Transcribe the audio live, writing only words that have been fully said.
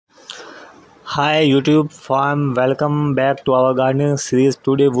Hi YouTube farm, welcome back to our gardening series.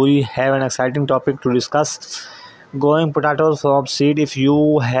 Today we have an exciting topic to discuss: growing potatoes from seed. If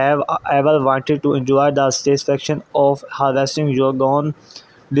you have ever wanted to enjoy the satisfaction of harvesting your own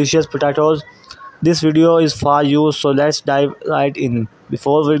delicious potatoes, this video is for you. So let's dive right in.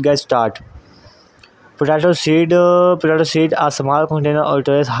 Before we get started, potato seed are small container or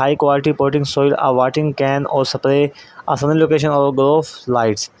trays, high quality potting soil, a watering can or spray, a sunny location or grow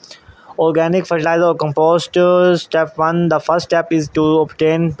lights. Organic fertilizer or compost. Step 1. The first step is to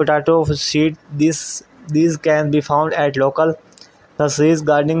obtain potato seed. These can be found at local nurseries,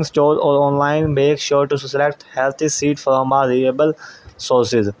 gardening stores, or online. Make sure to select healthy seed from reliable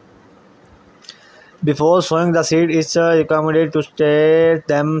sources. Before sowing the seed, it's recommended to state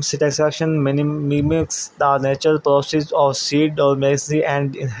them satisfaction mimics the natural process of seed dormancy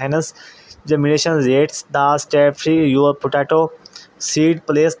and enhance germination rates. The step 3. Your potato seed,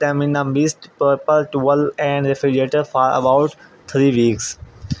 place them in a mist paper towel and refrigerator for about 3 weeks.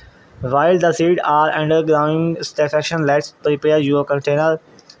 While the seeds are undergoing satisfaction, let's prepare your container.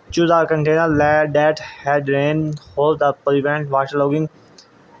 Choose a container that has drain holes that prevent waterlogging.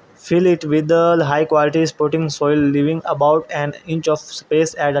 Fill it with the high quality spotting soil, leaving about an inch of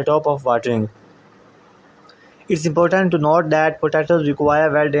space at the top of watering. It's important to note that potatoes require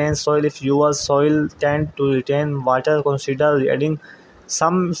well-drained soil. If your soil tends to retain water, consider adding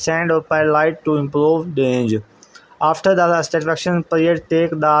some sand or perlite to improve drainage. After the satisfaction period,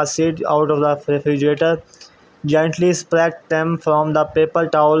 take the seed out of the refrigerator. Gently spread them from the paper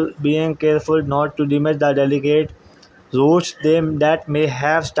towel, being careful not to damage the delicate roots that may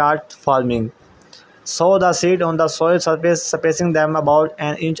have started forming. Sow the seed on the soil surface, spacing them about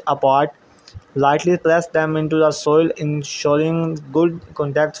an inch apart. Lightly press them into the soil, ensuring good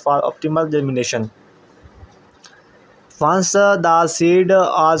contact for optimal germination. Once the seeds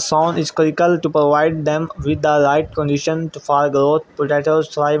are sown, it's critical to provide them with the right conditions for growth. Potatoes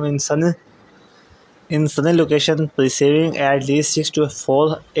thrive in sunny locations, receiving at least 6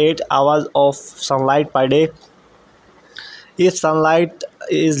 to 8 hours of sunlight per day. If sunlight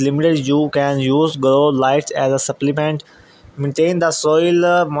is limited, you can use grow lights as a supplement. Maintain the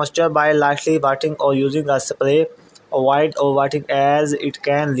soil moisture by lightly watering or using a spray. Avoid overwatering as it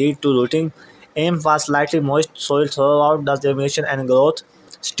can lead to rooting. Aim for slightly moist soil throughout the germination and growth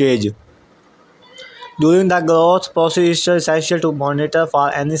stage. During the growth process, it is essential to monitor for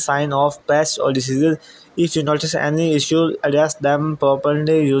any sign of pests or diseases. If you notice any issues, address them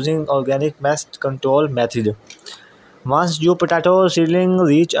properly using organic pest control method. Once your potato seedlings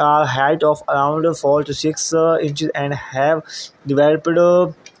reach a height of around 4 to 6 inches and have developed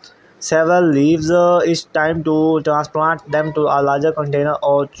several leaves, it's time to transplant them to a larger container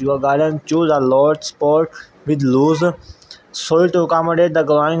or your garden. Choose a large spot with loose soil to accommodate the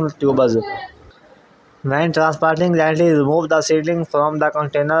growing tubers. When transplanting, gently remove the seedling from the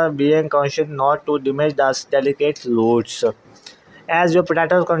container, being conscious not to damage the delicate roots. As your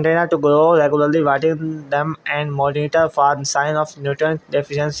potatoes continue to grow, regularly watering them and monitor for signs of nutrient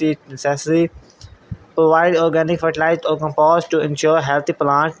deficiency necessary. Provide organic fertilizer or compost to ensure healthy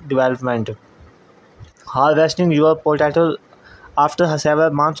plant development. Harvesting your potatoes. After several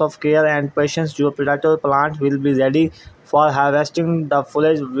months of care and patience, your potato plant will be ready for harvesting. The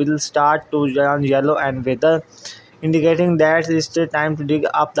foliage will start to turn yellow and wither, indicating that it's time to dig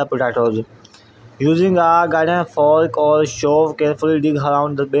up the potatoes. Using a garden fork or shove, carefully dig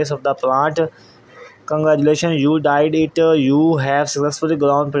around the base of the plant. Congratulations, you did it. You have successfully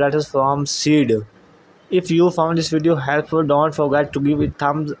grown potatoes from seed. If you found this video helpful, don't forget to give it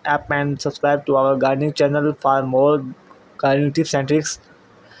thumbs up and subscribe to our gardening channel for more gardening tips and tricks.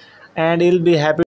 And you'll be happy